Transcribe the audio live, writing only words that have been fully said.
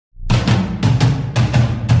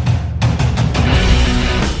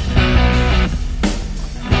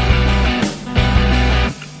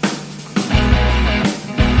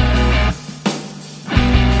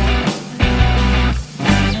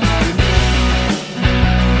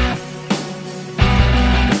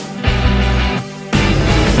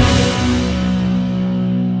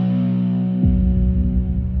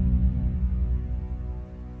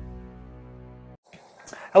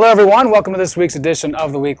Hello everyone, welcome to this week's edition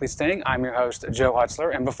of The Weekly Sting. I'm your host, Joe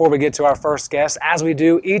Hutzler, and before we get to our first guest, as we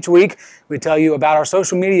do each week, we tell you about our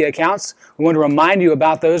social media accounts. We want to remind you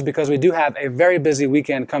about those because we do have a very busy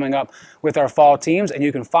weekend coming up with our fall teams, and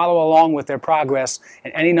you can follow along with their progress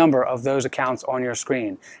in any number of those accounts on your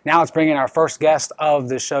screen. Now let's bring in our first guest of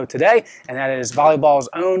the show today, and that is volleyball's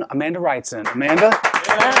own Amanda Wrightson. Amanda?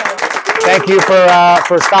 Hello. Thank you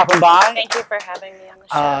for stopping by. Thank you for having me on the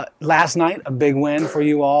show. Last night, a big win for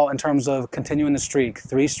you all in terms of continuing the streak.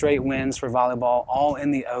 3 straight wins for volleyball, all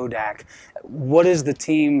in the ODAC. What is the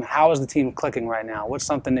team, how is the team clicking right now? What's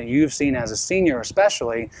something that you've seen as a senior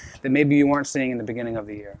especially that maybe you weren't seeing in the beginning of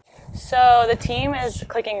the year? So the team is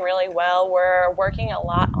clicking really well. We're working a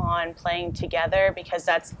lot on playing together because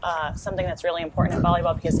that's something that's really important in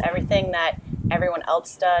volleyball, because everything that everyone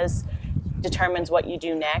else does determines what you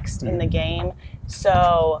do next in the game.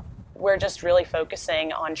 So we're just really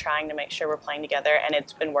focusing on trying to make sure we're playing together, and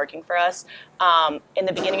it's been working for us. In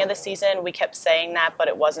the beginning of the season, we kept saying that, but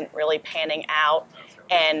it wasn't really panning out,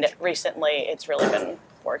 and recently it's really been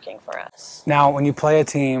working for us. Now, when you play a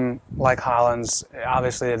team like Hollins,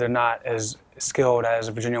 obviously they're not as skilled as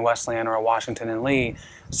a Virginia Wesleyan or a Washington and Lee.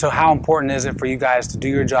 So how important is it for you guys to do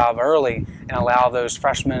your job early and allow those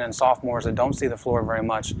freshmen and sophomores that don't see the floor very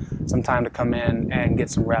much some time to come in and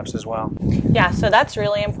get some reps as well? Yeah, so that's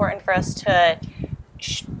really important for us to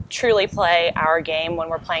truly play our game when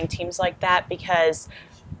we're playing teams like that, because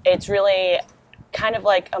it's really kind of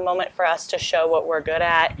like a moment for us to show what we're good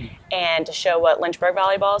at and to show what Lynchburg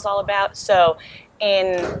volleyball is all about. So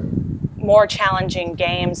in more challenging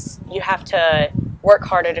games, you have to work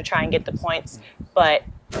harder to try and get the points, but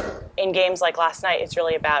in games like last night, it's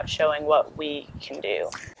really about showing what we can do.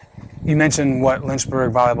 You mentioned what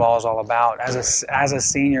Lynchburg volleyball is all about. As a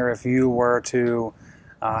senior, if you were to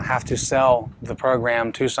have to sell the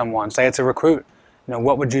program to someone, say it's a recruit,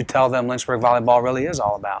 what would you tell them Lynchburg volleyball really is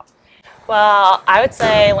all about? Well, I would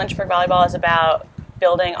say Lynchburg volleyball is about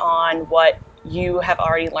building on what you have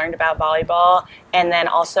already learned about volleyball, and then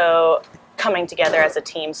also coming together as a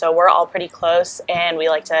team. So we're all pretty close, and we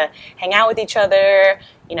like to hang out with each other,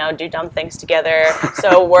 do dumb things together.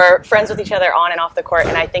 So we're friends with each other on and off the court,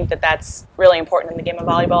 and I think that that's really important in the game of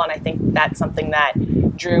volleyball, and I think that's something that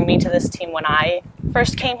drew me to this team when I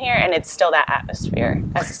first came here, and it's still that atmosphere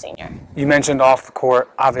as a senior. You mentioned off the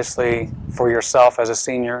court, obviously for yourself as a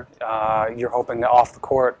senior, you're hoping that off the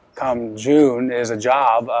court come June is a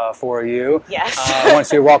job for you. Yes.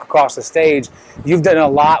 Once you walk across the stage. You've done a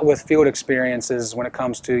lot with field experiences when it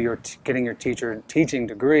comes to your getting your teaching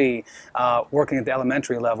degree, working at the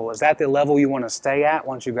elementary level. Is that the level you want to stay at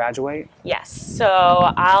once you graduate? Yes. So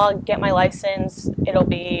I'll get my license. It'll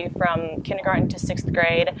be from kindergarten to 6th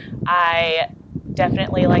grade. I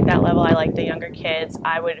definitely like that level. I like the younger kids.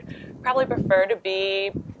 I would probably prefer to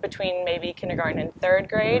be between maybe kindergarten and 3rd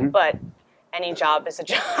grade, but any job is a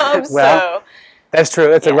job. Well, so that's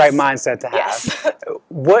true. That's yes. the right mindset to have. Yes.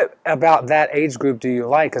 What about that age group do you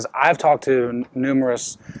like? Because I've talked to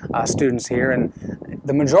numerous students here, and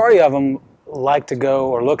the majority of them like to go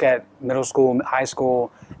or look at middle school, high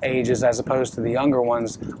school ages as opposed to the younger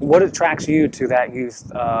ones. What attracts you to that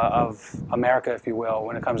youth of America, if you will,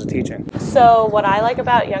 when it comes to teaching? So what I like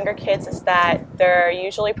about younger kids is that they're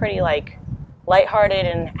usually pretty lighthearted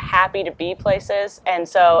and happy to be places. And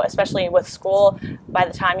so especially with school, by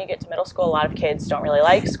the time you get to middle school, a lot of kids don't really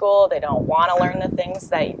like school. They don't want to learn the things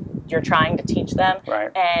that you're trying to teach them. Right.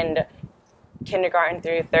 And kindergarten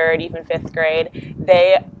through 3rd, even 5th grade,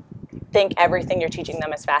 they think everything you're teaching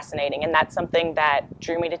them is fascinating, and that's something that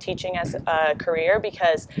drew me to teaching as a career,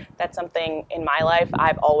 because that's something in my life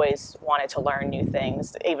I've always wanted to learn new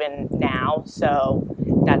things, even now. So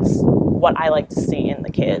that's what I like to see in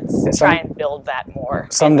the kids. Try and build that more.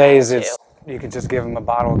 Some days you could just give them a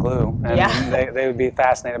bottle of glue, and they would be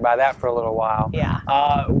fascinated by that for a little while. Yeah.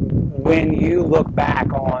 When you look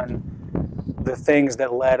back on the things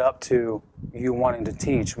that led up to you wanting to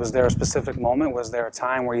teach, was there a specific moment? Was there a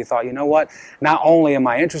time where you thought, you know what, not only am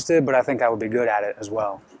I interested, but I think I would be good at it as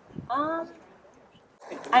well?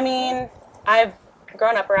 I mean, I've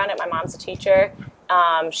grown up around it. My mom's a teacher.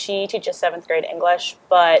 She teaches 7th grade English,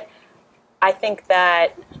 but I think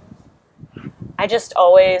that I just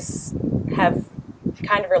always have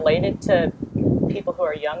kind of related to people who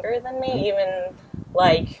are younger than me. Even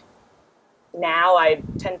now I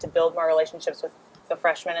tend to build more relationships with the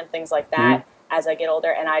freshmen and things like that as I get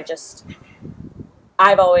older, and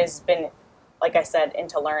I've always been, like I said,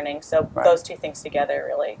 into learning, so those two things together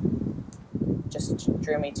really just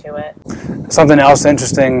drew me to it. Something else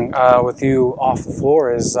interesting with you off the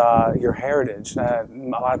floor is your heritage. A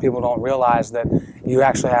lot of people don't realize that you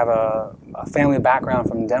actually have a family background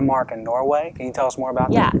from Denmark and Norway. Can you tell us more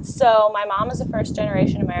about that? Yeah, so my mom is a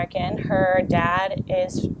first-generation American. Her dad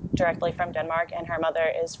is directly from Denmark, and her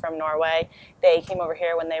mother is from Norway. They came over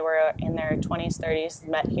here when they were in their 20s, 30s,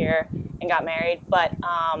 met here, and got married. But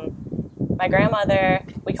my grandmother,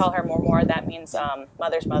 we call her Mormor, that means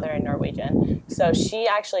mother's mother in Norwegian. So she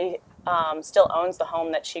actually still owns the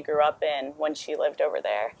home that she grew up in when she lived over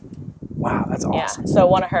there. Wow, that's awesome. Yeah, so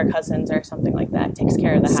one of her cousins or something like that takes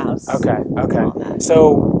care of the house. Okay.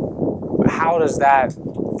 So how does that,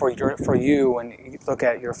 for you, when you look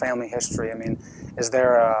at your family history, I mean, is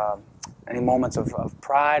there any moments of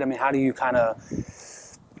pride? I mean, how do you kind of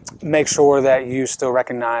make sure that you still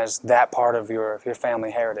recognize that part of your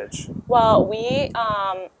family heritage? Well, we,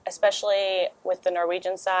 especially with the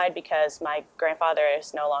Norwegian side, because my grandfather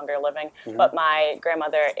is no longer living, but my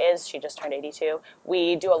grandmother is, she just turned 82.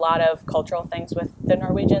 We do a lot of cultural things with the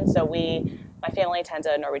Norwegians. So my family attends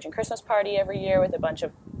a Norwegian Christmas party every year with a bunch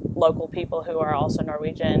of local people who are also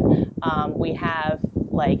Norwegian. We have,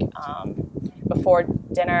 like, before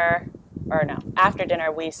dinner, or no, after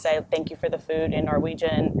dinner, we say thank you for the food in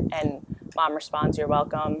Norwegian, and mom responds, you're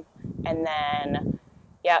welcome. And then,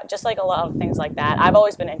 yeah, just like a lot of things like that. I've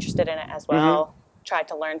always been interested in it as well, tried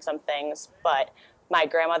to learn some things, but my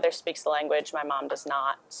grandmother speaks the language, my mom does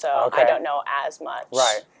not, so I don't know as much.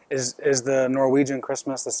 Right. Is the Norwegian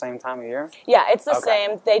Christmas the same time of year? Yeah, it's the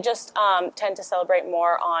same. They just tend to celebrate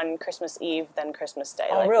more on Christmas Eve than Christmas Day,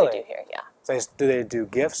 like really? we do here. Yeah. So do they do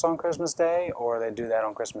gifts on Christmas Day, or they do that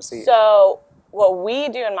on Christmas Eve? So what we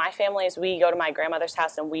do in my family is we go to my grandmother's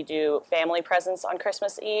house and we do family presents on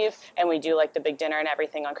Christmas Eve, and we do like the big dinner and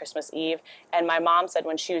everything on Christmas Eve. And my mom said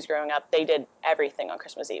when she was growing up, they did everything on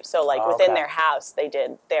Christmas Eve. So like within their house, they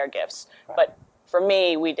did their gifts. Right. But for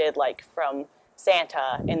me, we did like from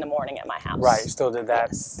Santa in the morning at my house. Right, you still did that,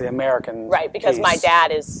 the American Right, because my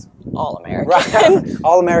dad is all American. Right,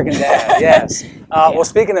 all American dad, yes. Well,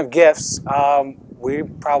 speaking of gifts, we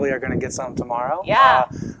probably are going to get some tomorrow. Yeah.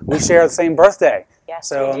 We share the same birthday. Yes,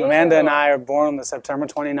 so we do. Amanda and I are born on the September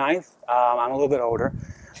 29th. I'm a little bit older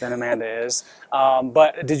than Amanda is.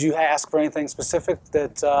 But did you ask for anything specific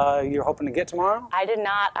that you're hoping to get tomorrow? I did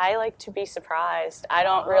not. I like to be surprised. I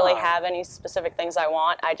don't really have any specific things I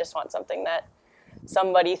want. I just want something that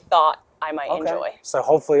somebody thought I might enjoy. So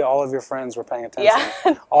hopefully all of your friends were paying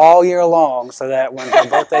attention all year long, so that when her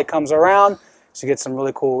birthday comes around, she gets some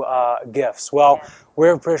really cool gifts. Well,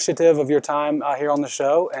 we're appreciative of your time here on the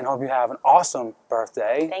show, and hope you have an awesome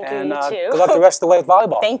birthday. Thank you, and you too. Good luck the rest of the way with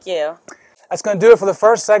volleyball. Thank you. That's going to do it for the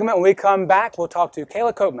first segment. When we come back, we'll talk to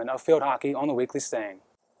Kayla Copeman of field hockey on the Weekly Sting.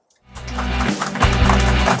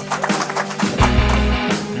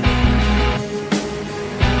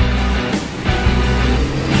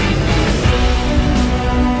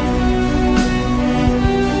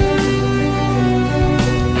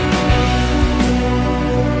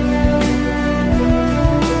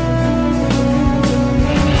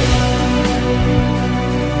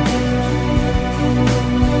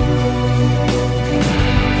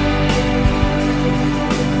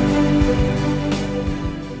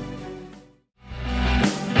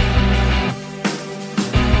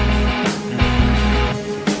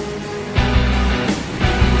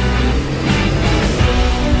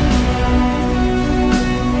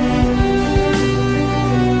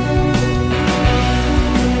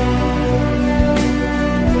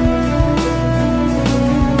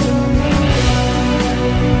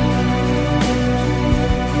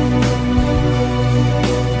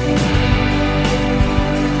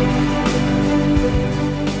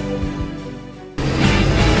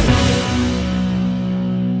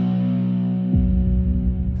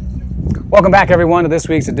 Welcome back, everyone, to this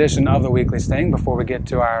week's edition of the Weekly Sting. Before we get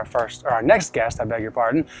to our next guest, I beg your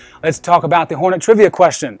pardon, let's talk about the Hornet trivia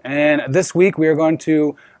question. And this week we are going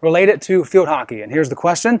to relate it to field hockey. And here's the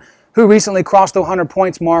question: who recently crossed the 100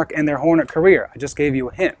 points mark in their Hornet career? I just gave you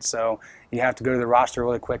a hint, so you have to go to the roster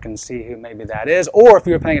really quick and see who maybe that is. Or if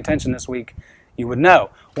you were paying attention this week, you would know.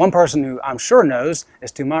 One person who I'm sure knows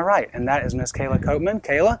is to my right, and that is Miss Kayla Copeman.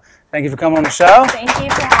 Kayla, thank you for coming on the show. Thank you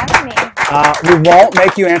for having me. We won't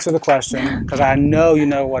make you answer the question because I know you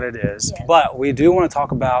know what it is. Yes. But we do want to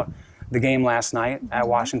talk about the game last night at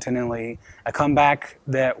Washington and Lee. A comeback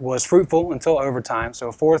that was fruitful until overtime. So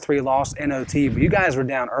a 4-3 loss in OT. But you guys were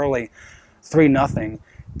down early, 3-0.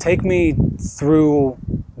 Take me through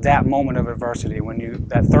that moment of adversity when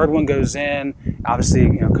that third one goes in.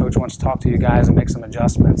 Obviously, coach wants to talk to you guys and make some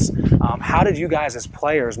adjustments. How did you guys as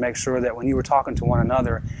players make sure that when you were talking to one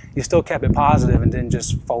another, you still kept it positive and didn't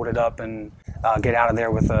just fold it up and get out of there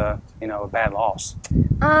with a bad loss?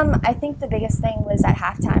 I think the biggest thing was at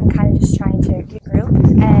halftime, kind of just trying to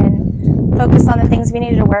regroup and focus on the things we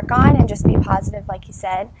needed to work on and just be positive, like you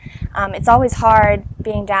said. It's always hard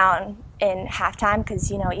being down in halftime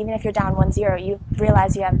because, even if you're down 1-0, you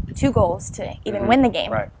realize you have 2 goals to even win the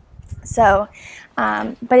game. Right. So,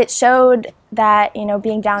 but it showed that,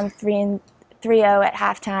 being down 3-0 at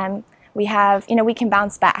halftime, we can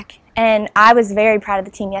bounce back. And I was very proud of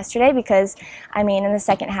the team yesterday because, in the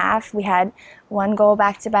second half, we had 1 goal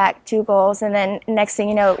back-to-back, 2 goals, and then next thing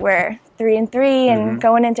you know, we're 3-3 and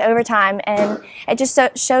going into overtime. And it just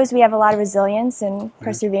shows we have a lot of resilience and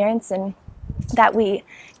perseverance, and that we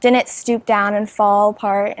didn't stoop down and fall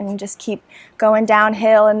apart and just keep going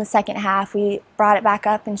downhill in the second half. We brought it back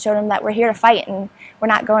up and showed them that we're here to fight and we're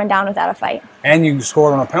not going down without a fight. And you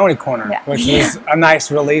scored on a penalty corner, which is a nice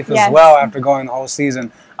relief as well after going the whole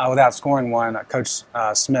season without scoring one. Coach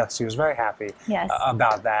Smith, she was very happy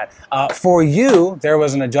about that. For you, there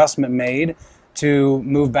was an adjustment made to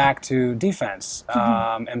move back to defense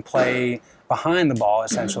and play behind the ball,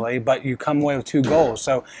 essentially, but you come away with 2 goals.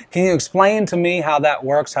 So can you explain to me how that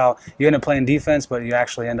works, how you end up playing defense, but you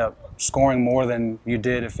actually end up scoring more than you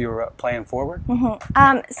did if you were playing forward?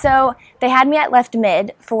 So they had me at left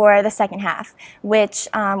mid for the second half, which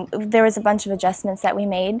there was a bunch of adjustments that we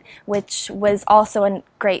made, which was also a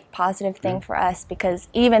great positive thing for us because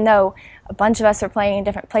even though a bunch of us were playing in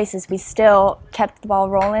different places, we still kept the ball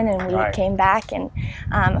rolling and we came back and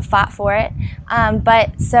fought for it.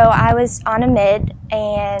 But so I was on a mid,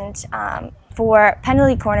 and for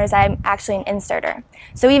penalty corners, I'm actually an inserter.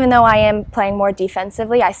 So even though I am playing more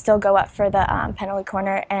defensively, I still go up for the penalty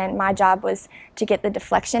corner, and my job was to get the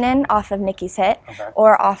deflection in off of Nikki's hit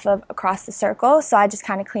or off of across the circle. So I just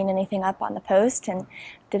kind of clean anything up on the post and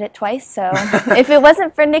did it twice. So if it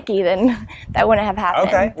wasn't for Nikki, then that wouldn't have happened.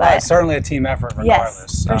 Okay, well, it's certainly a team effort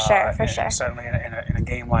regardless. Yes, for sure, for sure. Certainly in a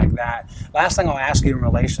game like that. Last thing I'll ask you in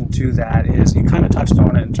relation to that is, you kind of touched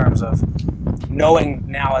on it in terms of knowing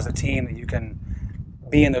now as a team that you can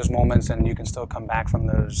be in those moments and you can still come back from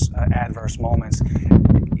those adverse moments.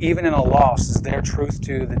 Even in a loss, is there truth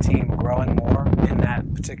to the team growing more in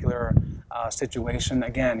that particular situation?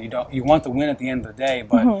 Again, you want the win at the end of the day,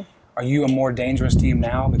 but are you a more dangerous team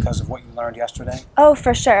now because of what you learned yesterday? Oh,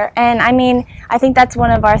 for sure. And I think that's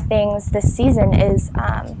one of our things this season is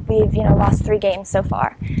we've lost 3 games so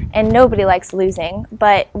far, and nobody likes losing,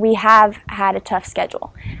 but we have had a tough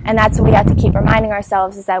schedule, and that's what we have to keep reminding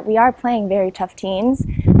ourselves is that we are playing very tough teams,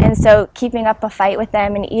 and so keeping up a fight with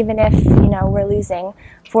them, and even if we're losing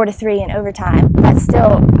 4-3 in overtime, that's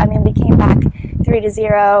still we came back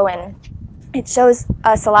 3-0, and it shows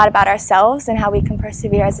us a lot about ourselves and how we can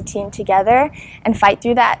persevere as a team together and fight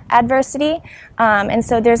through that adversity. And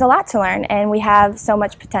so there's a lot to learn, and we have so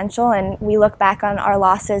much potential, and we look back on our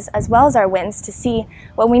losses as well as our wins to see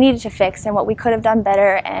what we needed to fix and what we could have done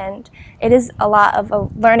better. And it is a lot of a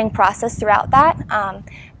learning process throughout that,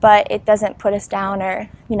 but it doesn't put us down or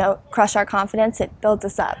crush our confidence. It builds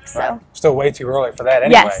us up. So still way too early for that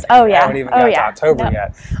anyway. Yes. Oh yeah. Haven't even got to October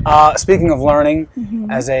yet. Speaking of learning,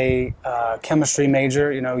 as a chemistry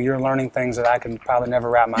major, you're learning things that I can probably never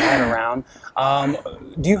wrap my head around.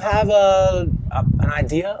 Do you have an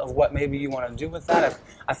idea of what maybe you want to do with that?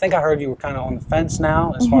 I think I heard you were kind of on the fence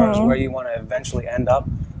now as far as where you want to eventually end up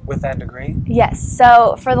with that degree. Yes.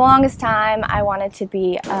 So for the longest time, I wanted to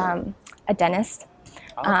be a dentist.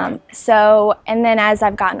 And then as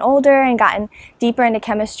I've gotten older and gotten deeper into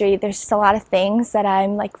chemistry, there's just a lot of things that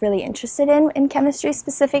I'm really interested in chemistry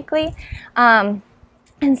specifically.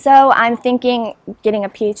 And so I'm thinking getting a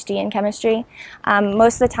PhD in chemistry.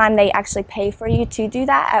 Most of the time they actually pay for you to do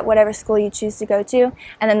that at whatever school you choose to go to,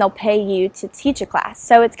 and then they'll pay you to teach a class.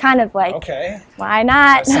 So it's kind of like, why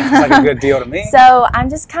not? That sounds like a good deal to me. So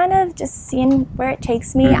I'm just kind of seeing where it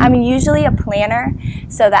takes me. I'm usually a planner,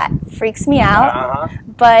 so that freaks me out.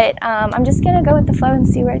 But I'm just going to go with the flow and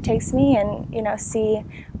see where it takes me and, see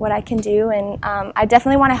what I can do. And I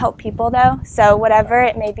definitely want to help people, though. So whatever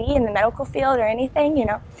it may be in the medical field or anything,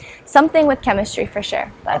 something with chemistry for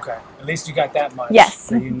sure. But. Okay. At least you got that much that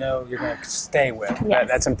you're going to stay with. Yes.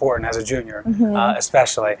 That's important as a junior,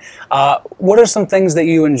 especially. What are some things that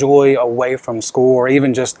you enjoy away from school or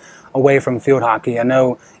even just away from field hockey? I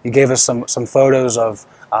know you gave us some photos of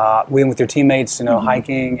being with your teammates, you know,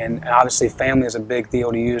 hiking, and obviously family is a big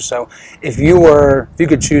deal to you. So if you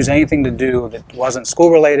could choose anything to do that wasn't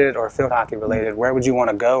school related or field hockey related, where would you want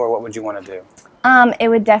to go, or what would you want to do? It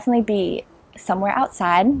would definitely be somewhere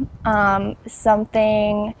outside,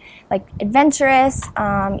 something like adventurous,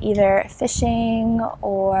 either fishing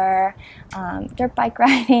or dirt bike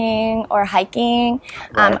riding or hiking.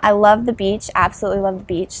 Right. I love the beach, absolutely love the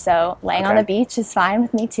beach, so laying on the beach is fine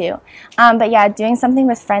with me too. But yeah, doing something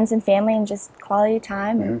with friends and family and just quality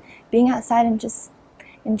time and being outside and just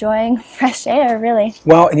enjoying fresh air, really.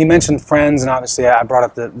 Well, and you mentioned friends, and obviously I brought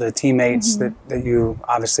up the teammates that you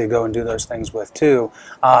obviously go and do those things with too.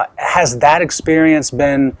 Has that experience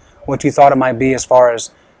been what you thought it might be, as far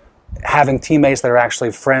as having teammates that are actually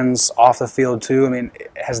friends off the field too? I mean,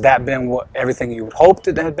 has that been everything you would hoped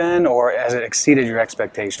it had been, or has it exceeded your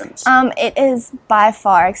expectations? It is by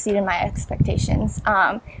far exceeded my expectations.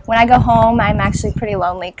 When I go home, I'm actually pretty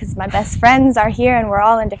lonely because my best friends are here and we're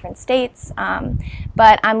all in different states.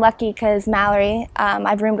 But I'm lucky because Mallory,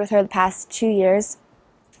 I've roomed with her the past 2 years.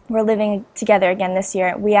 We're living together again this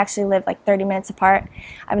year. We actually live like 30 minutes apart.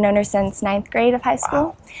 I've known her since 9th grade of high school.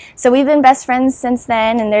 Wow. So we've been best friends since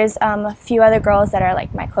then, and there's a few other girls that are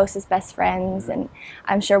like my closest best friends, and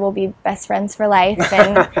I'm sure we'll be best friends for life.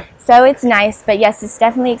 And so it's nice, but yes, it's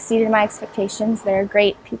definitely exceeded my expectations. They're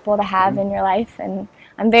great people to have in your life, and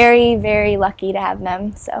I'm very, very lucky to have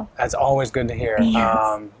them. So that's always good to hear.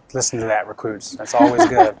 Yes. Listen to that, recruits. That's always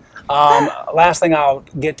good. Last thing I'll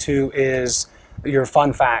get to is your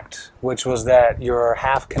fun fact, which was that you're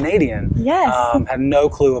half Canadian. Yes. Had no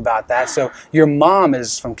clue about that. So your mom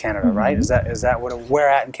is from Canada, right? Is that where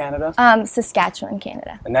at in Canada? Saskatchewan,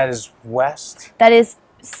 Canada. And that is west? That is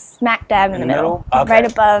smack dab in the middle. Okay.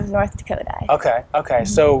 Right above North Dakota. Okay.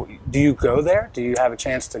 So do you go there? Do you have a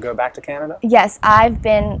chance to go back to Canada? Yes, I've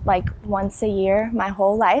been like once a year my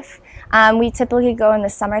whole life. We typically go in the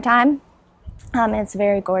summertime. It's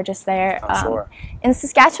very gorgeous there. I'm sure. In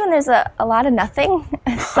Saskatchewan, there's a lot of nothing.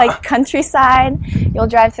 It's like countryside. You'll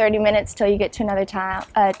drive 30 minutes till you get to another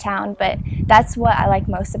town. But that's what I like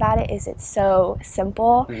most about it, is it's so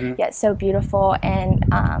simple, yet so beautiful. And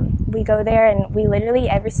we go there, and we literally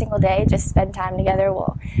every single day just spend time together.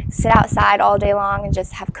 We'll sit outside all day long and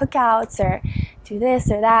just have cookouts or do this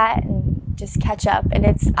or that and just catch up.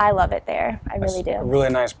 And I love it there. I really do. A really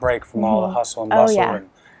nice break from all the hustle and bustle. Oh, yeah. And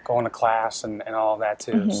going to class and all of that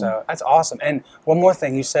too. So that's awesome. And one more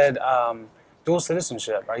thing, you said dual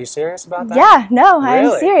citizenship. Are you serious about that? Yeah, no,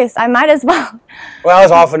 Really? I'm serious. I might as well. Well, as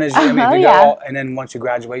often as you, I mean, if you yeah. go, and then once you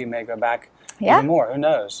graduate, you may go back even more. Who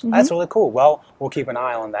knows? That's really cool. Well, we'll keep an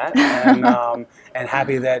eye on that, and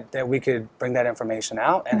happy that we could bring that information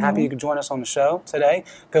out, and happy you could join us on the show today.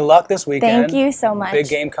 Good luck this weekend. Thank you so much. Big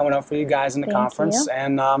game coming up for you guys in the conference,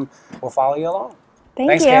 and we'll follow you along.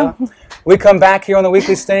 Thanks, Kayla. We come back here on the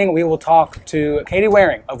Weekly Sting. We will talk to Katie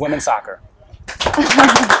Waring of women's soccer.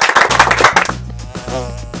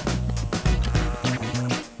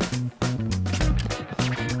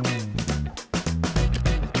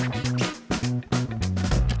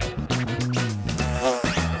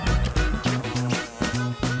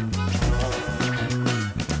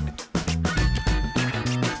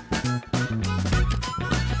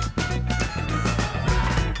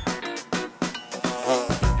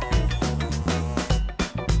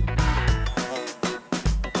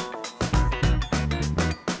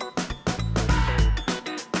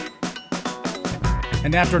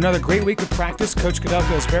 And after another great week of practice, Coach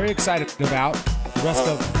Kudelka is very excited about the rest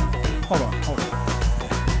of... Hold on.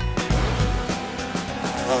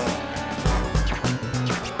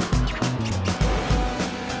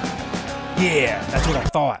 Yeah, that's what I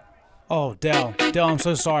thought. Oh, Dell, I'm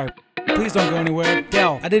so sorry. Please don't go anywhere.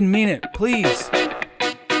 Dell, I didn't mean it. Please.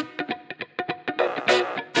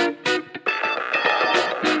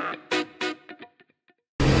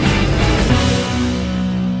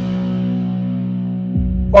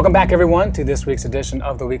 Welcome back, everyone, to this week's edition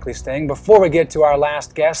of the Weekly Sting. Before we get to our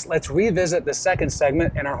last guest, let's revisit the second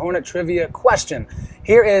segment in our Hornet Trivia question.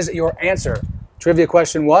 Here is your answer. Trivia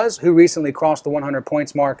question was, who recently crossed the 100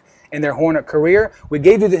 points mark in their Hornet career? We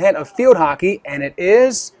gave you the hint of field hockey, and it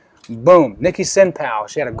is, boom, Nikki Sinpow.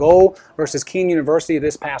 She had a goal versus Keene University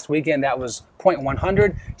this past weekend. That was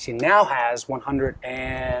 .100. She now has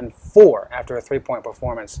 104 after a three-point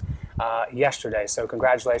performance yesterday. So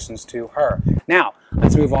congratulations to her. Now,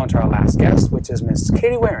 let's move on to our last guest, which is Miss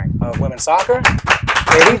Katie Waring of women's soccer.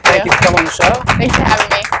 Katie, thank you for coming on the show. Thanks for having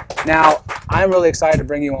me. Now, I'm really excited to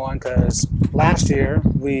bring you on because last year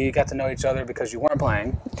we got to know each other because you weren't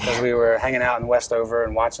playing, because we were hanging out in Westover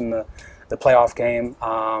and watching the playoff game,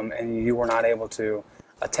 and you were not able to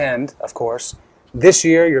attend, of course. This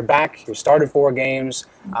year, you're back. You started 4 games.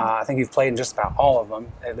 I think you've played in just about all of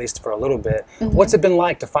them, at least for a little bit. What's it been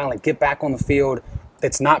like to finally get back on the field?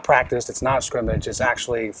 It's not practice. It's not scrimmage. It's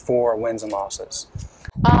actually 4 wins and losses.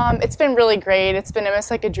 It's been really great. It's been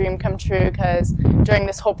almost like a dream come true because during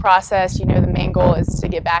this whole process, the main goal is to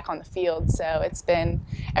get back on the field. So it's been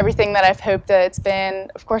everything that I've hoped that it's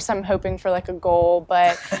been. Of course, I'm hoping for like a goal,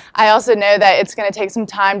 but I also know that it's going to take some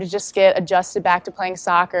time to just get adjusted back to playing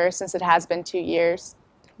soccer since it has been 2 years.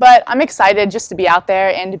 But I'm excited just to be out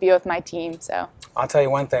there and to be with my team. So I'll tell you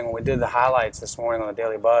one thing. When we did the highlights this morning on the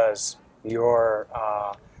Daily Buzz,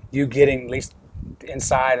 you getting at least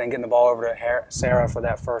inside and getting the ball over to Sarah for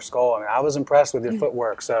that first goal. I mean, I was impressed with your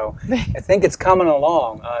footwork, so I think it's coming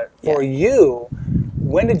along. For you,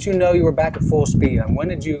 when did you know you were back at full speed? And when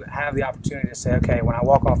did you have the opportunity to say, okay, when I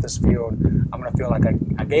walk off this field, I'm going to feel like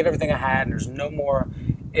I gave everything I had and there's no more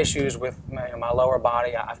issues with my lower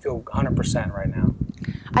body. I feel 100% right now.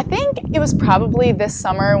 I think it was probably this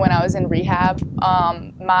summer when I was in rehab.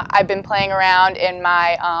 I've been playing around, and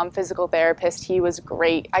my physical therapist, he was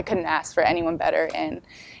great. I couldn't ask for anyone better, and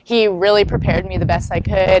he really prepared me the best I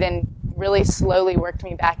could and really slowly worked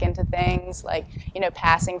me back into things like,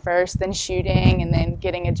 passing first, then shooting, and then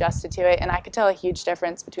getting adjusted to it. And I could tell a huge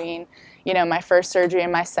difference between, my first surgery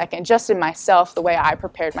and my second, just in myself, the way I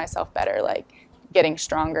prepared myself better, like getting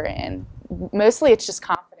stronger. And mostly it's just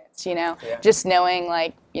confidence. Just knowing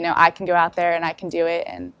I can go out there and I can do it,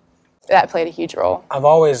 and that played a huge role. I've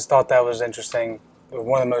always thought that was interesting.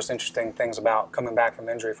 One of the most interesting things about coming back from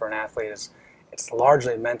injury for an athlete is it's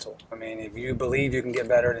largely mental. I mean, if you believe you can get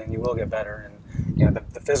better, then you will get better, and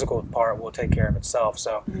the physical part will take care of itself.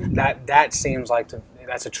 So that seems like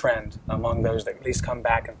that's a trend among those that at least come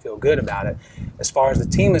back and feel good about it. As far as the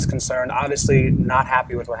team is concerned, obviously not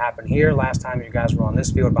happy with what happened here last time you guys were on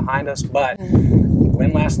this field behind us, but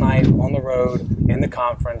win last night on the road in the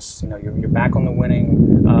conference. You're back on the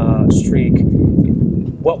winning streak.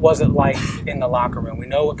 What was it like in the locker room? We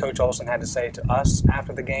know what Coach Olsen had to say to us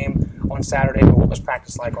after the game on Saturday, but what was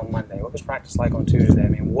practice like on Monday? What was practice like on Tuesday? I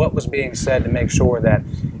mean, what was being said to make sure that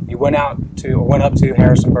you went up to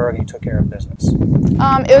Harrisonburg and you took care of business?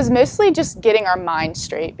 It was mostly just getting our mind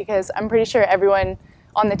straight, because I'm pretty sure everyone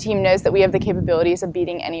on the team knows that we have the capabilities of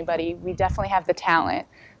beating anybody. We definitely have the talent.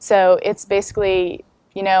 So it's basically,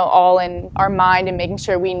 all in our mind and making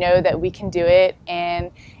sure we know that we can do it.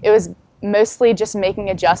 And it was mostly just making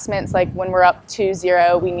adjustments. Like when we're up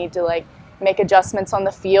 2-0, we need to make adjustments on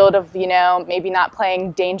the field of, maybe not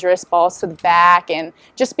playing dangerous balls to the back, and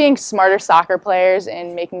just being smarter soccer players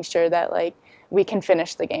and making sure that we can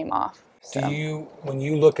finish the game off. So. When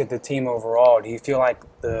you look at the team overall, do you feel like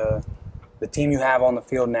the team you have on the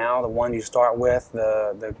field now, the one you start with,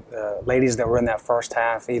 the ladies that were in that first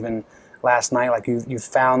half, even last night, like you've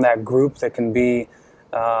found that group that can be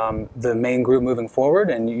the main group moving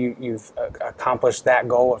forward, and you've accomplished that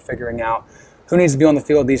goal of figuring out who needs to be on the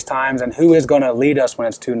field these times and who is going to lead us when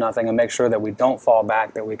it's 2-0 and make sure that we don't fall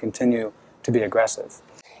back, that we continue to be aggressive?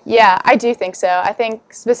 Yeah, I do think so. I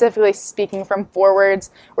think specifically speaking from forwards,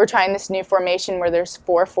 we're trying this new formation where there's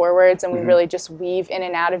 4 forwards and we really just weave in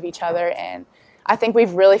and out of each other, and I think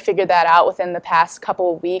we've really figured that out within the past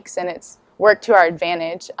couple of weeks, and it's work to our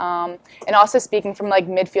advantage. And also speaking from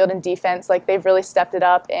midfield and defense, they've really stepped it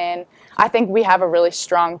up, and I think we have a really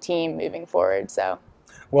strong team moving forward. So,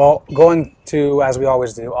 well, going to, as we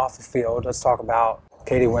always do, off the field, let's talk about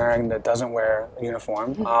Katie Waring that doesn't wear a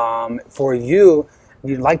uniform. For you,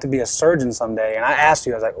 you'd like to be a surgeon someday, and I asked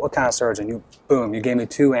you, I was like, what kind of surgeon? You gave me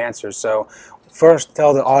 2 answers. So first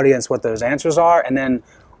tell the audience what those answers are, and then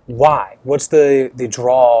why. What's the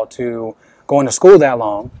draw to going to school that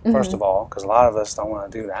long, first of all, because a lot of us don't want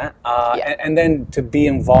to do that, and then to be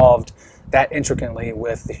involved that intricately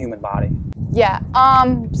with the human body? Yeah,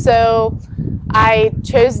 so I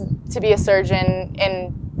chose to be a surgeon,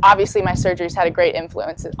 and obviously my surgeries had a great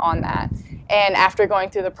influence on that. And after going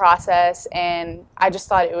through the process, and I just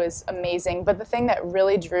thought it was amazing. But the thing that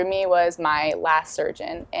really drew me was my last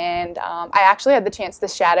surgeon. And I actually had the chance to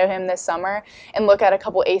shadow him this summer and look at a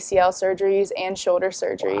couple ACL surgeries and shoulder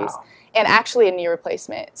surgeries. Wow. And actually a knee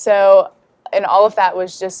replacement. So, and all of that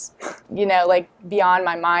was just, beyond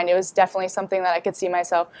my mind. It was definitely something that I could see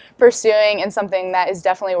myself pursuing, and something that is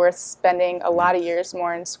definitely worth spending a lot of years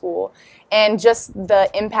more in school. And just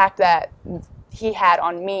the impact that he had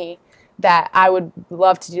on me, that I would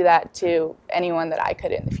love to do that to anyone that I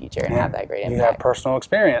could in the future and have that great impact. You have personal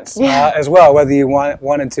experience as well, whether you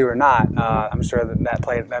wanted to or not. I'm sure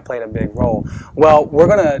that played a big role. Well, we're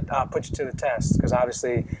going to put you to the test, because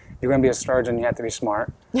obviously you're going to be a surgeon, you have to be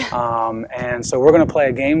smart. And so we're going to play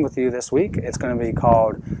a game with you this week. It's going to be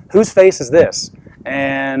called Whose Face Is This?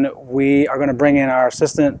 and we are going to bring in our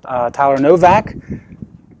assistant, Tyler Novak,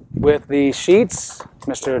 with the sheets.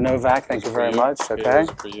 Mr. Novak, thank you very much. Okay.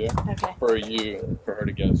 Yeah, for you. Okay. For her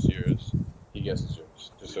to guess yours. He guesses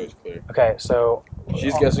yours, just so it's clear. Okay, so.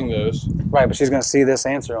 She's guessing those. Right, but she's going to see this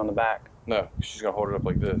answer on the back. No, she's going to hold it up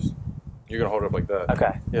like this. You're going to hold it up like that.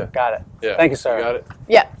 Okay. Yeah. Got it. Yeah. Thank you, sir. You got it?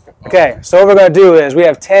 Yeah. Okay, so what we're going to do is we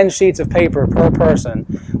have 10 sheets of paper per person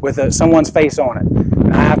with someone's face on it.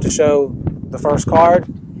 And I have to show the first card,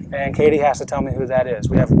 and Katie has to tell me who that is.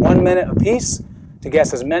 We have 1 minute apiece to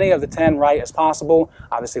guess as many of the 10 right as possible.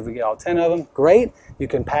 Obviously, if we get all 10 of them, great. You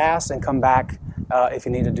can pass and come back if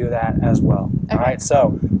you need to do that as well. Okay. All right,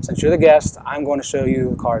 so since you're the guest, I'm going to show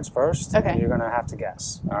you the cards first. Okay. And you're going to have to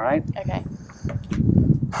guess. All right? Okay.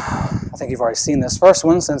 I think you've already seen this first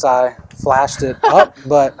one since I flashed it up,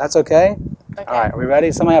 but that's okay. Okay. All right, are we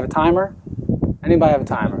ready? Somebody have a timer? Anybody have a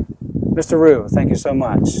timer? Mr. Rue, thank you so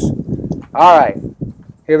much. All right,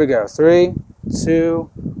 here we go. 3, 2,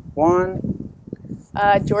 1.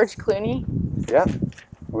 George Clooney. Yep.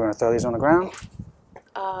 We're going to throw these on the ground.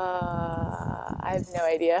 I have no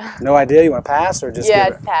idea. No idea? You want to pass or just Yeah,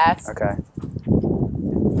 give it? pass. Okay.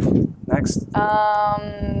 Next.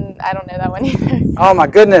 I don't know that one either. Oh, my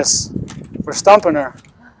goodness. We're stumping her.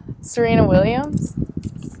 Serena Williams.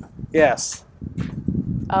 Yes.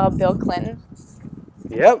 Bill Clinton.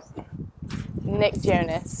 Yep. Nick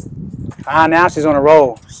Jonas. Now she's on a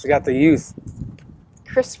roll. She got the youth.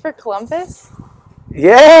 Christopher Columbus.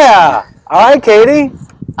 Yeah. All right, Katie.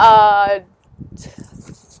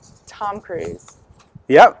 Tom Cruise.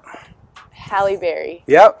 Yep. Halle Berry.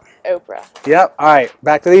 Yep. Oprah. Yep. All right.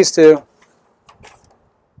 Back to these two.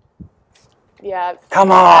 Yeah.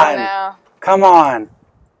 Come I on. don't know. Come on.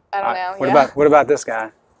 I don't know. What about this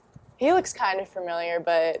guy? He looks kind of familiar,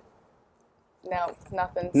 but no,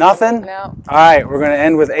 nothing. Nothing? No. All right. We're going to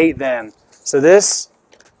end with 8 then. So this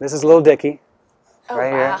is Little Dicky. Oh,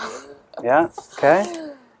 Right wow. here. Yeah. Okay.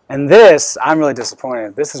 And this, I'm really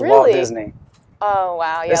disappointed. This is Walt Really? Disney. Oh,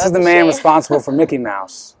 wow. Yeah, This is that's the a man shame. responsible for Mickey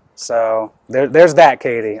Mouse. So there's that,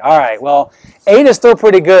 Katie. All right. Well, 8 is still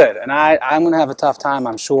pretty good, and I'm going to have a tough time,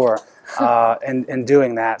 I'm sure, in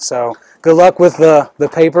doing that. So good luck with the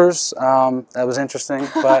papers. That was interesting,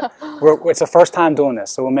 but it's the first time doing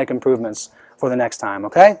this, so we'll make improvements for the next time.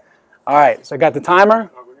 Okay. All right. So I got the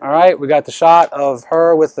timer. All right. We got the shot of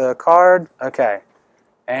her with the card. Okay.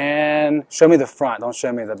 And show me the front. Don't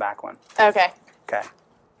show me the back one. Okay. Okay.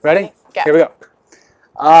 Ready? Go. Here we go.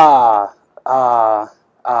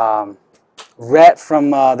 Rhett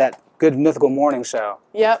from that Good Mythical Morning show.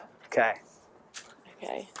 Yep. Okay.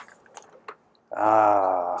 Okay.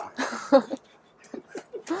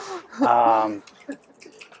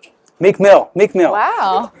 Meek Mill. Meek Mill.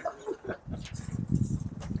 Wow.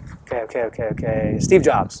 Okay. Steve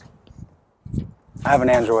Jobs. I have an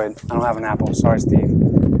Android. I don't have an Apple. Sorry, Steve.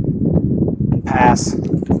 Pass.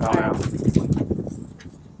 Oh no.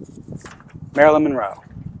 Marilyn Monroe.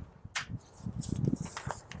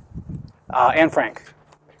 Anne Frank.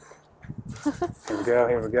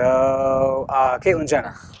 Here we go. Caitlyn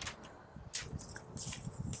Jenner.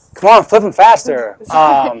 Come on, flip them faster.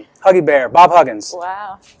 Huggy Bear. Bob Huggins.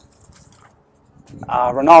 Wow.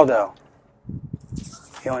 Ronaldo.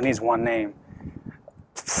 He only needs one name.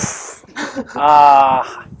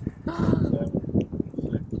 I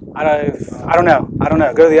don't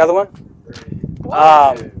know. Go to the other one.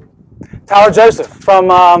 Tyler Joseph from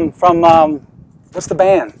what's the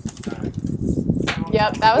band?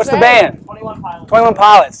 Yep, that was What's the right. band? 21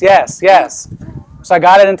 Pilots. Yes. So I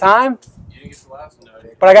got it in time, You didn't get the last one, no, I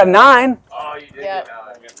didn't. but I got 9. Oh, you did Yep. get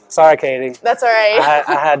 9. Sorry, Katie. That's all right.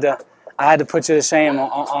 I had to put you to shame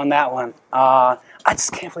on that one. I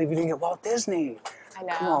just can't believe you didn't get Walt Disney. I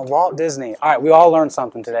know. Come on, Walt Disney. All right, we all learned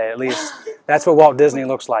something today, at least. That's what Walt Disney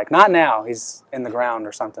looks like. Not now. He's in the ground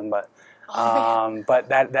or something, but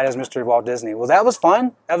that is Mr. Walt Disney. Well, that was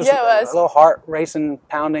fun. That was, Yeah, it was. a little heart racing,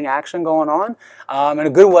 pounding action going on, and a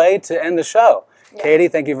good way to end the show. Yeah. Katie,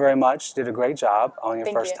 thank you very much. Did a great job on your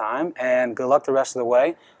Thank first you. time, and good luck the rest of the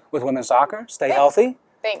way with women's soccer. Stay healthy,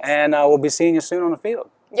 Thanks. and we'll be seeing you soon on the field.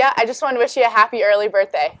 Yeah, I just want to wish you a happy early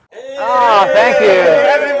birthday. Oh, thank you.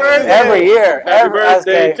 Happy birthday. Every year. Happy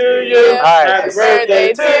birthday to you. All right. Happy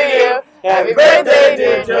birthday to you. Happy birthday,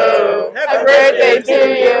 dear Joe. Happy birthday to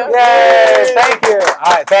you. Yay! Thank you.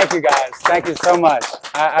 All right, thank you guys. Thank you so much.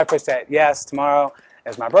 I appreciate it. Yes, tomorrow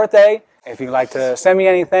is my birthday. If you'd like to send me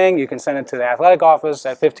anything, you can send it to the athletic office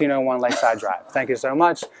at 1501 Lakeside Drive. Thank you so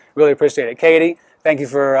much. Really appreciate it. Katie, Thank you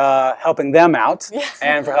for helping them out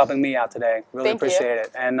and for helping me out today. Really Thank you. appreciate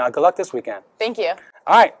it. And good luck this weekend. Thank you.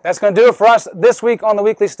 All right, that's going to do it for us this week on The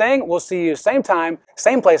Weekly Sting. We'll see you same time,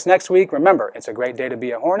 same place next week. Remember, it's a great day to be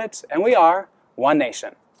a Hornets, and we are one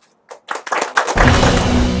nation.